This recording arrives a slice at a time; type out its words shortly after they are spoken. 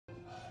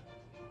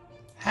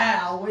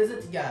how was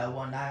it to go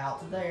one night out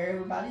to there,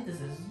 everybody?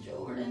 This is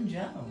Jordan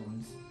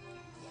Jones.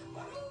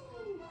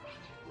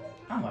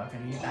 I'm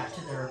welcoming you back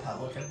to the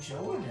Republic of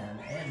Jordan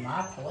and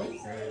my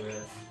playthrough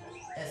of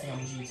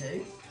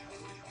SMG2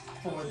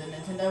 for the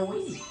Nintendo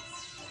Wii.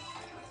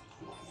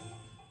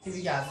 If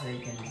you guys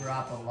can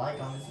drop a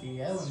like on this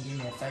video and do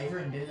me a favor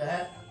and do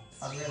that,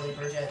 I'd really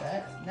appreciate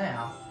that.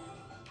 Now,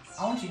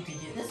 I want you to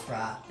get this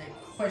right, the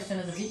question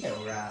of the video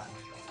right.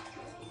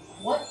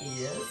 What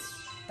is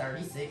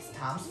 36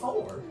 times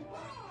 4?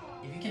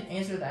 If you can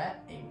answer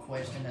that in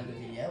question of the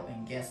video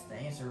and guess the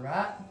answer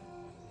right,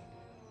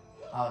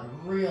 I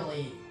would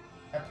really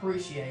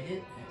appreciate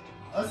it.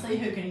 Let's see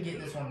who can get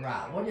this one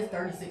right. What is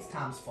 36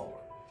 times 4?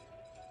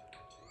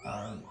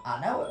 I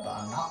know it, but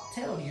I'm not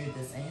telling you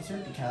this answer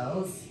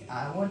because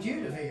I want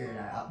you to figure it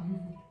out.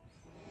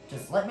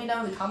 Just let me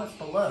know in the comments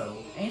below.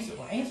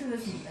 Answer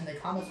this in the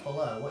comments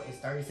below. What is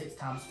 36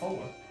 times 4?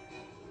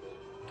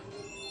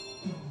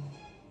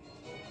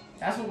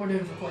 That's what we're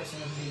doing for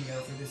question of the video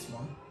for this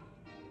one.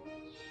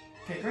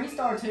 Okay, Green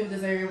Star 2,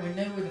 this area, we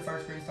knew where the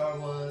first Green Star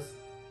was.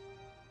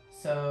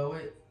 So,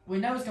 we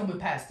know it's going to be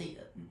past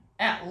Eden.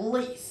 At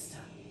least.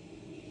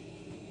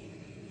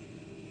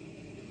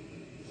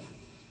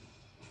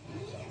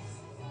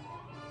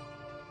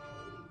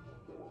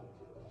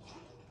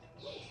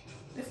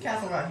 This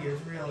castle right here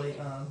is really,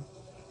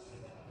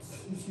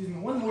 excuse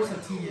me, one of the more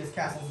tedious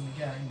castles in the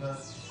game,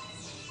 but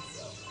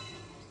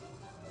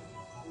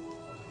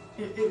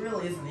it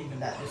really isn't even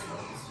that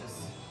difficult, it's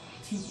just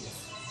tedious.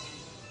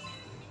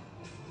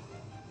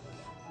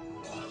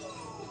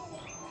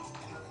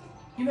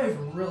 You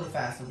move really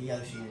fast with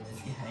Yoshi in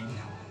this game.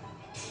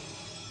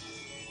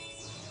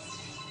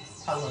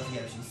 I love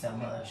Yoshi so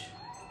much.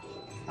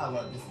 I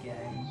love this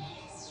game.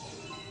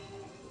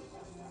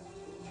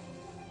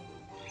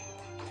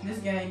 This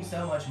game,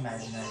 so much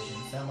imagination,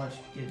 so much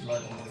good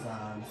level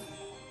designs.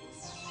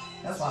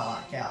 That's why I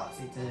like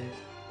Galaxy too.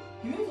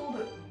 You move a little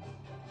bit.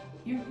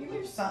 You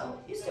move silent.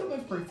 You still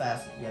move pretty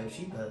fast with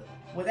Yoshi, but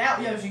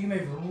without Yoshi, you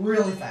move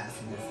really fast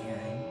in this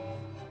game.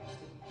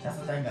 That's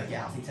the thing about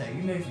Galaxy too.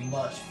 You move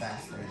much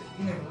faster.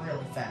 You move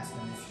really fast in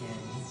this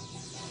game.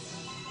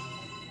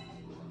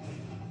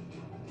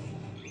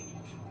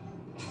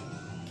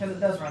 Because it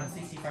does run at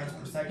 60 frames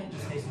per second,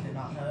 just in case you did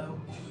not know.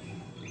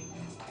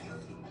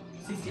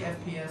 60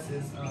 FPS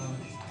is,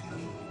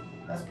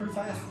 that's pretty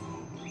fast.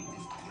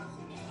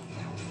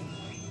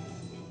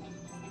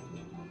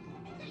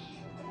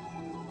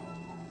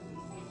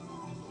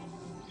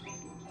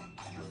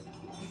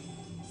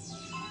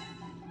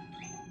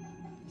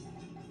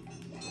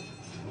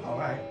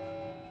 Alright.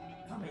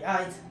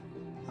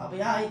 I'll be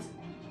aight.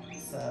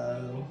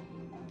 So...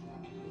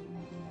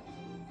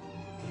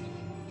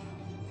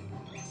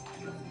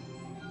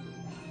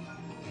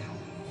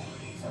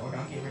 we're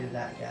gonna get rid of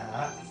that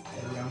guy.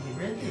 And we're gonna get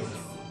rid of this.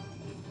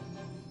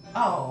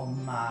 Oh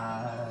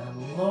my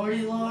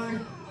lordy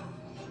lord.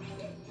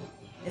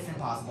 It's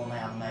impossible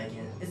now to make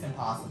it. It's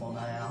impossible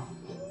now.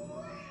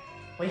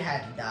 We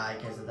had to die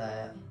because of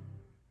that.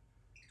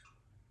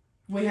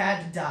 We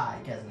had to die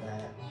because of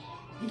that.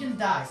 You can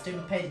die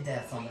stupid petty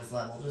deaths on this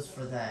level just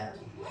for that.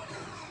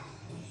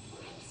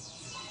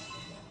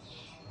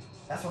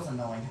 That's what's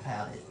annoying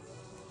about it.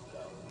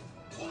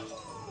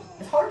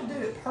 It's hard to do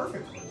it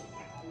perfectly.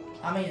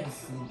 I mean,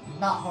 it's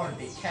not hard to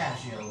beat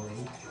casually.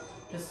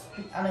 Just,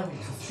 I know we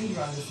can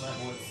speedrun this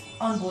level. It's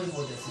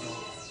unbelievably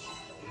difficult.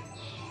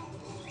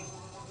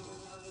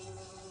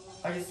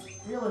 Like, it's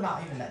really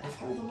not even that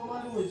difficult of a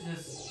level. It's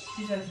just,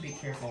 you just have to be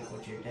careful with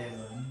what you're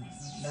doing.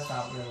 That's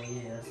how it really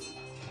is.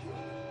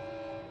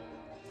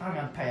 I'm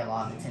gonna pay a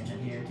lot of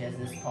attention here because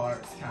this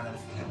part's kind of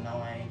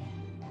annoying.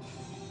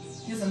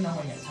 It's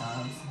annoying at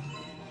times.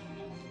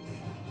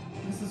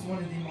 This is one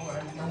of the more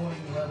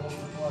annoying levels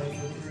to play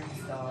for the Green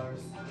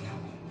Stars.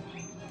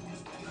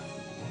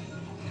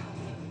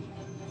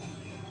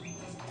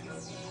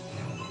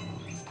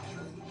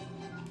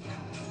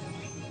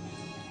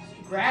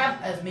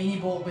 Grab as many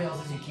bullet bills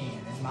as you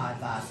can is my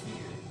advice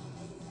here.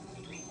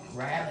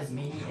 Grab as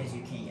many as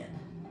you can.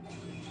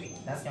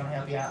 That's gonna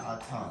help you out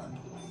a ton.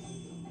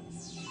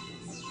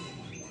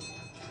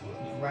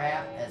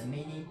 Grab as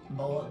many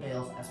bullet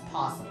bills as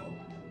possible.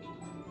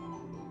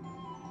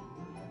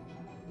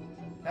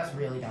 That's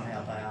really gonna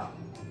help out.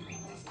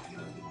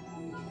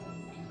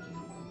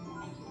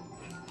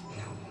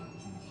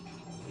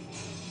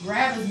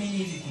 Grab as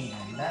many as you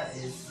can. That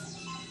is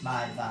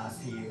my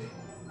advice here.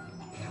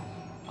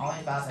 Only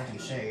advice I can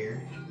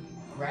share.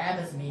 Grab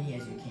as many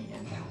as you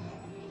can.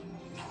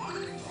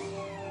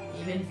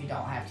 Even if you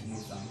don't have to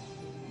use them.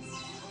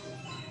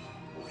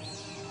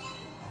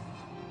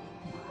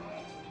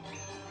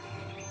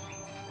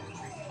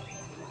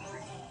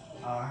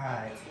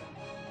 Alright.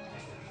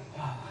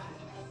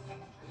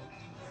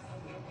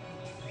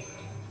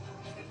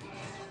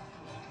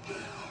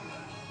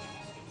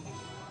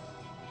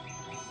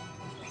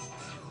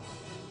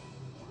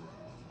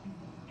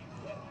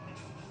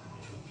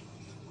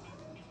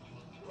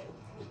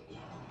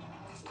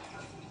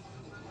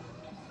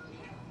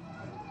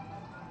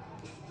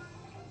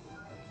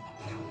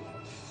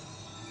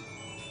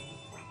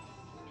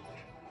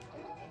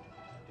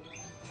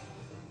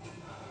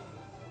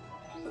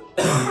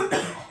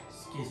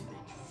 Excuse me.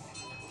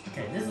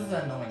 Okay, this is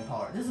the annoying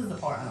part. This is the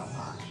part I don't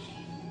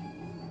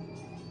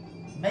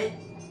like.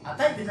 I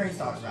think the green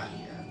star's right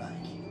here, I think.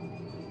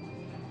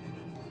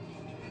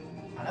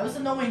 I know it's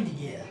annoying to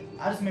get.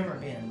 I just remember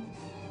it being...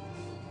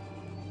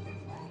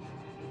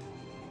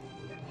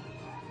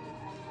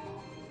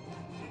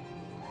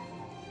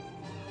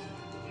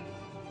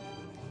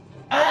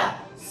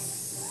 Ah!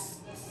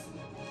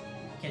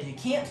 Because you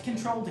can't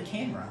control the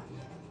camera.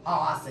 Oh,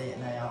 I see it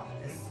now.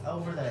 It's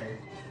over there.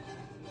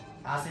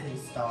 I see the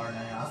star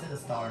now. I see the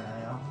star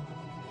now.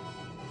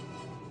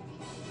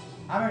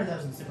 I remember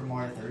those in Super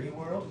Mario 3D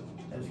World.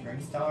 Those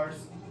green stars.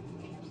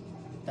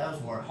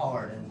 Those were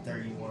hard in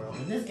 3D World.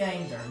 In this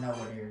game, they're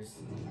nowhere near as...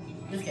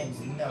 This game's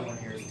nowhere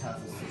near as tough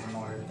as Super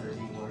Mario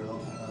 3D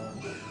World.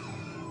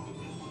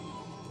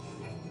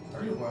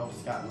 3D World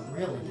just got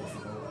really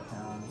difficult at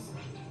times.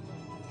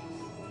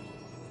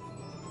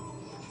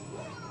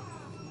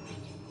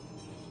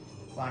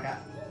 Like,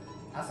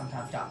 I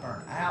sometimes got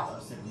burnt out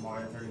of Super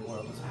Mario 3D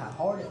World because of how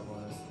hard it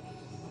was.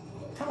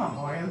 Come on,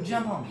 Mario,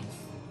 jump on this.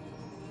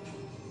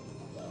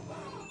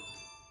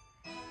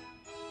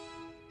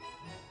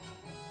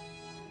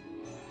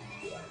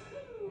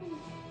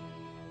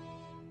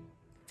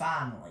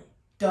 Finally,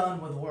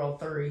 done with World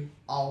 3,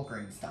 all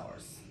green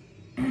stars.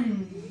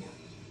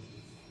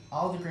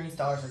 All the green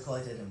stars are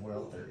collected in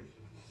World 3.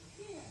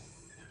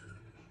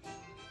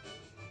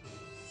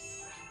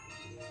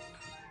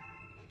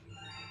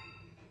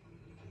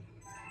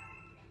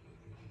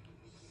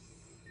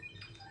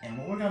 And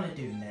what we're gonna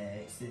do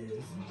next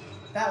is...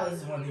 That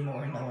was one of the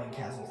more annoying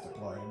castles to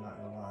play, I'm not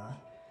gonna lie.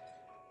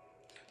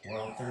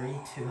 World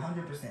 3,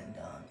 200%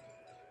 done.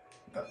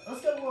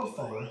 Let's go to World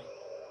 4.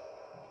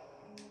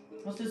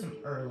 Let's do some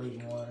early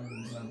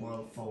ones in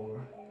World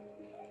 4.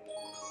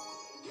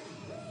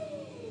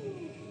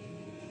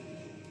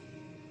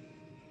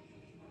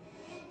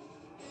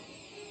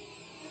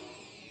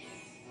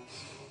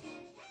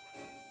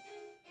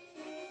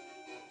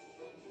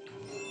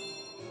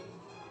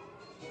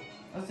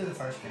 Let's do the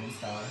first green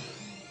star.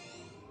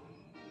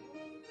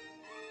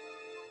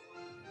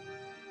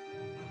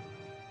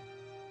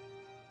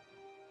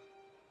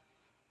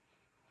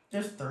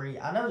 There's 3.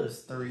 I know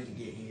there's 3 to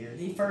get here.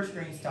 The first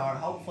green star,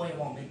 hopefully it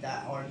won't be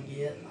that hard to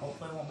get.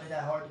 Hopefully it won't be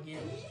that hard to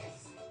get.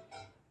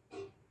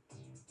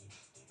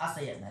 I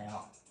see it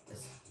now.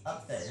 It's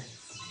up there.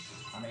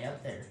 I mean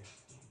up there.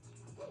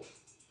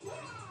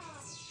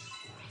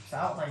 So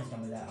I don't think it's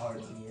going to be that hard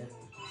to get.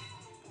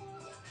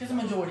 Because the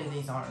majority of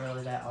these aren't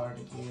really that hard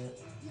to get.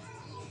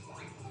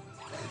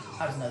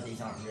 I just know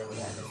these aren't really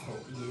that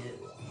difficult to get.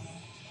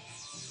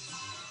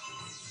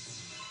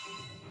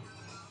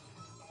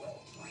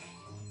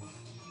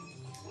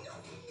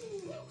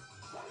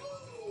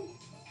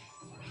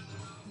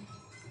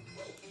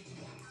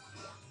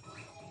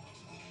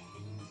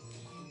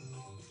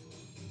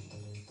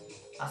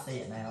 I see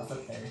it now, it's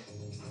up there.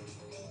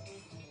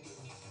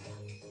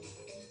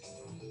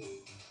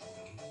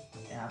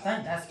 And I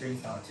think that's green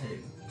star too.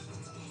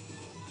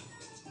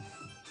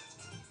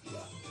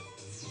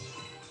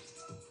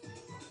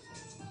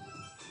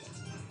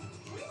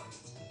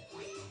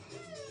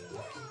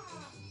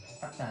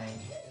 I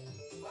think.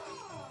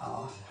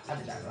 Oh, I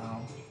did that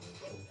wrong.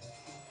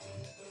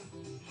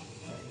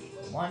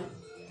 1,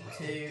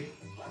 2.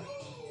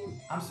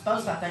 I'm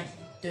supposed to, I think,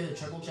 do the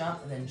triple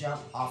jump and then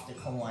jump off the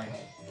coin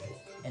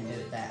and do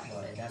it that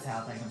way. That's how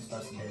I think I'm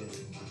supposed to do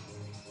it.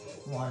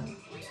 1,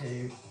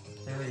 2,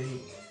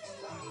 3.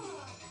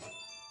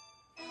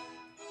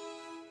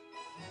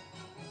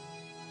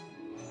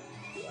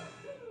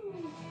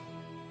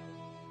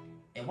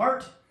 It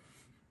worked.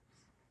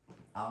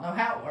 I don't know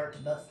how it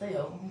worked, but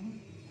still.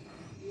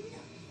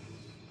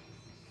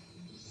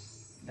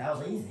 That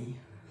was easy.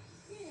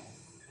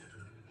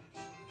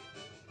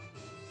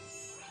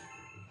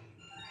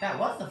 That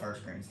was the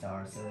first green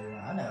star, so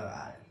I know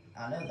that.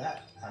 I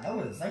know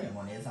where the second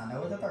one is. I know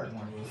where the third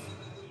one is.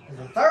 And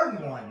the third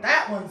one,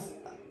 that one's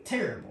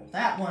terrible.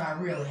 That one I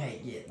really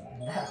hate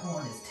getting. That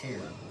one is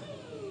terrible.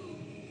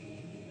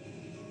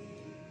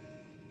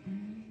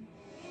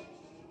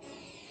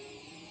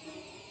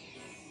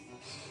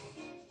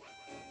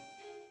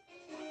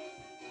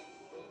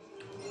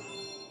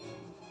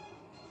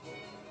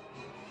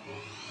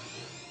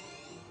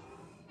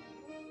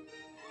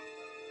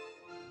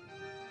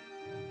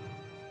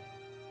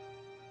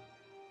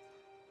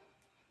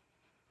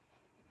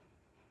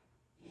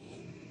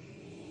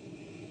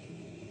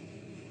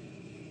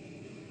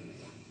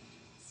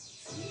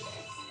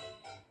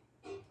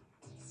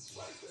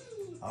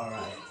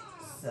 Alright,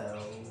 so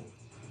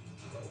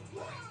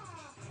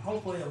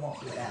hopefully it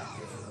won't be that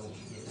difficult to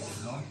get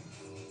this one.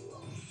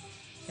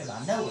 Because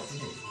I know what to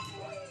do.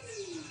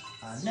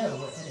 I know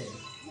what to do.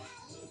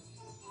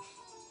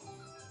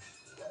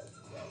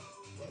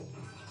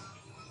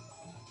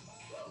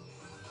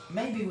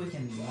 Maybe we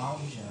can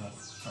long jump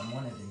from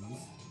one of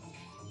these.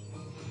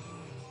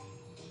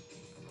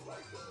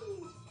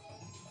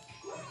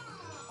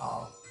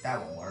 Oh, that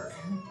won't work.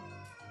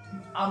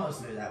 I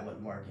almost knew that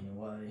wouldn't work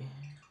anyway.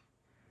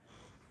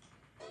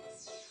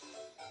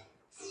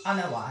 I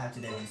know what I have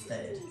to do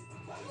instead.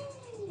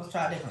 Let's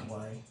try a different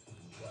way.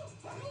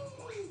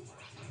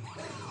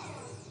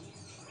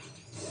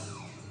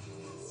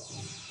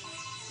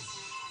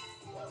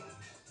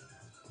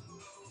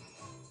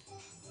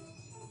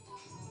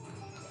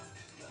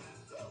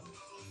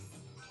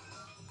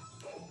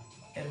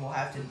 And we'll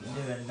have to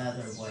do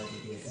another way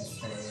to get it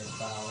instead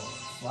by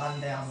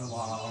sliding down the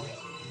wall.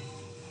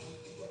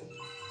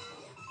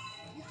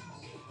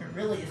 It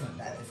really isn't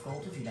that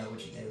difficult if you know what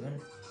you're doing.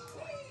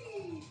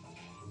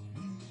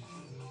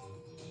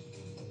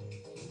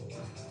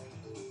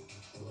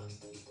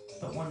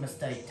 But one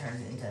mistake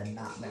turns it into a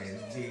nightmare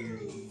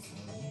very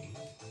easily.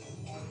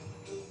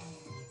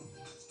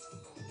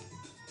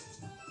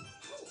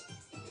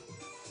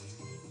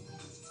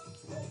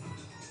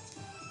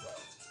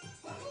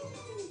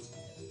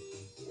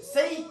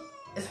 See,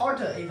 it's hard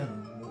to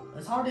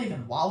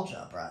even wall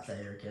jump right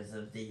there because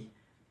of the.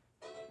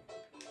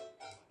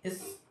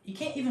 You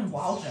can't even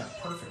wall jump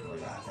perfectly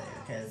right there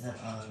because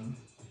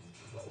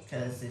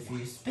if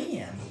you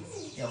spin,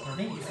 it'll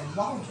prevent you from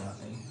wall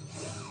jumping.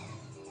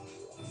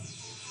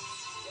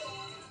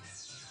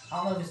 I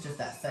don't know if it's just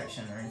that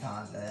section or anything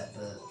like that,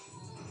 but.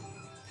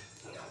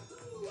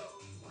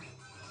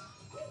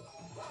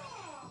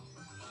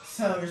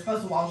 So you're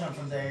supposed to wall jump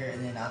from there,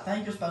 and then I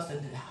think you're supposed to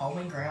home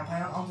and ground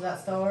pound onto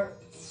that star,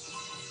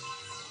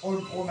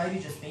 or maybe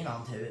just spin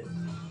onto it.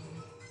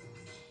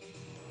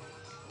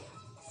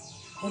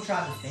 We'll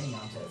try the spinning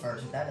onto it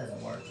first. If that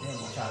doesn't work, then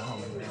we'll try the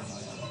home and ground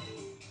pound on it.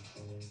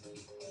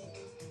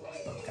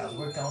 But because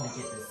we're going to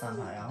get this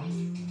somehow.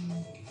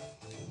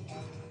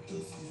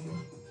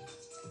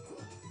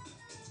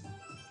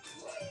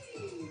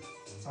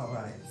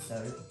 Alright,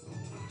 so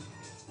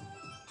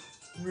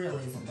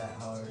really isn't that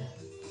hard.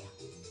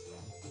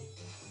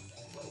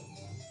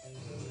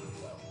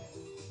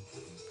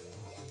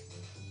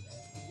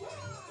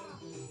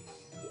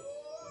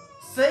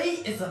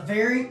 See, it's a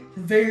very,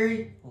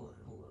 very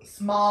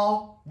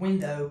small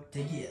window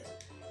to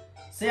get.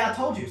 See, I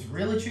told you, it's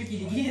really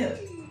tricky to get.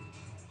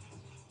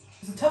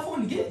 It's a tough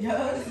one to get,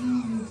 guys.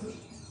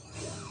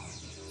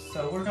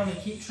 So we're gonna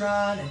keep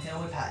trying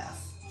until we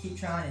pass. Keep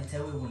trying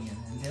until we win,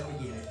 until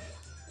we get it.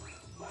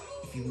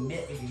 If you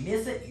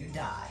miss it, you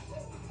die.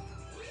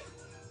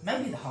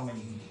 Maybe the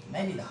homing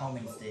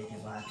stick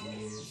is what I have to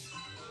use.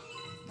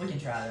 We can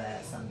try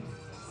that some.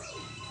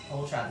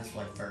 We'll try this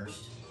way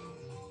first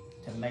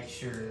to make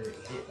sure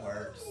it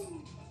works.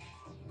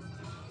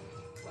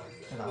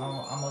 And I'm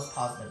almost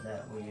positive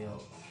that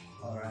will.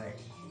 Alright.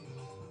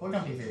 We're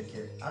gonna be very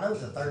careful. I know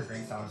the third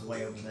green star is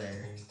way over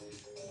there.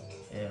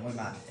 And we're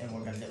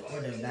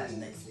doing that in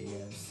the next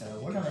video. So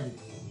we're gonna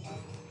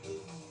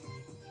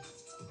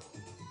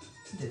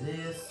do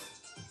this.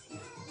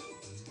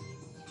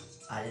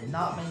 I did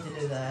not mean to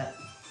do that.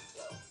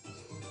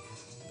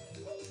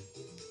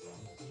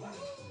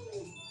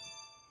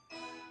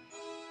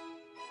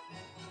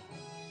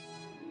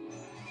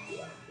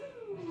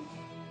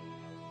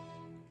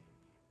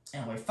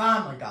 And we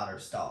finally got our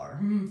star.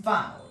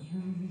 Finally.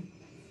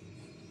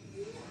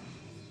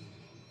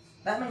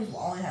 That means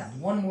we'll only have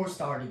one more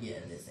star to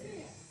get in this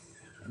area.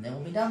 And then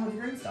we'll be done with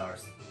green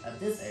stars. Of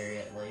this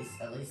area at least.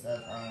 At least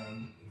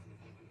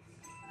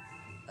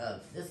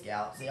of this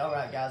galaxy.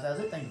 Alright guys, that was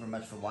it. Thank you very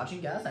much for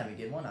watching, guys. Have a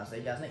good one. I'll see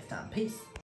you guys next time. Peace.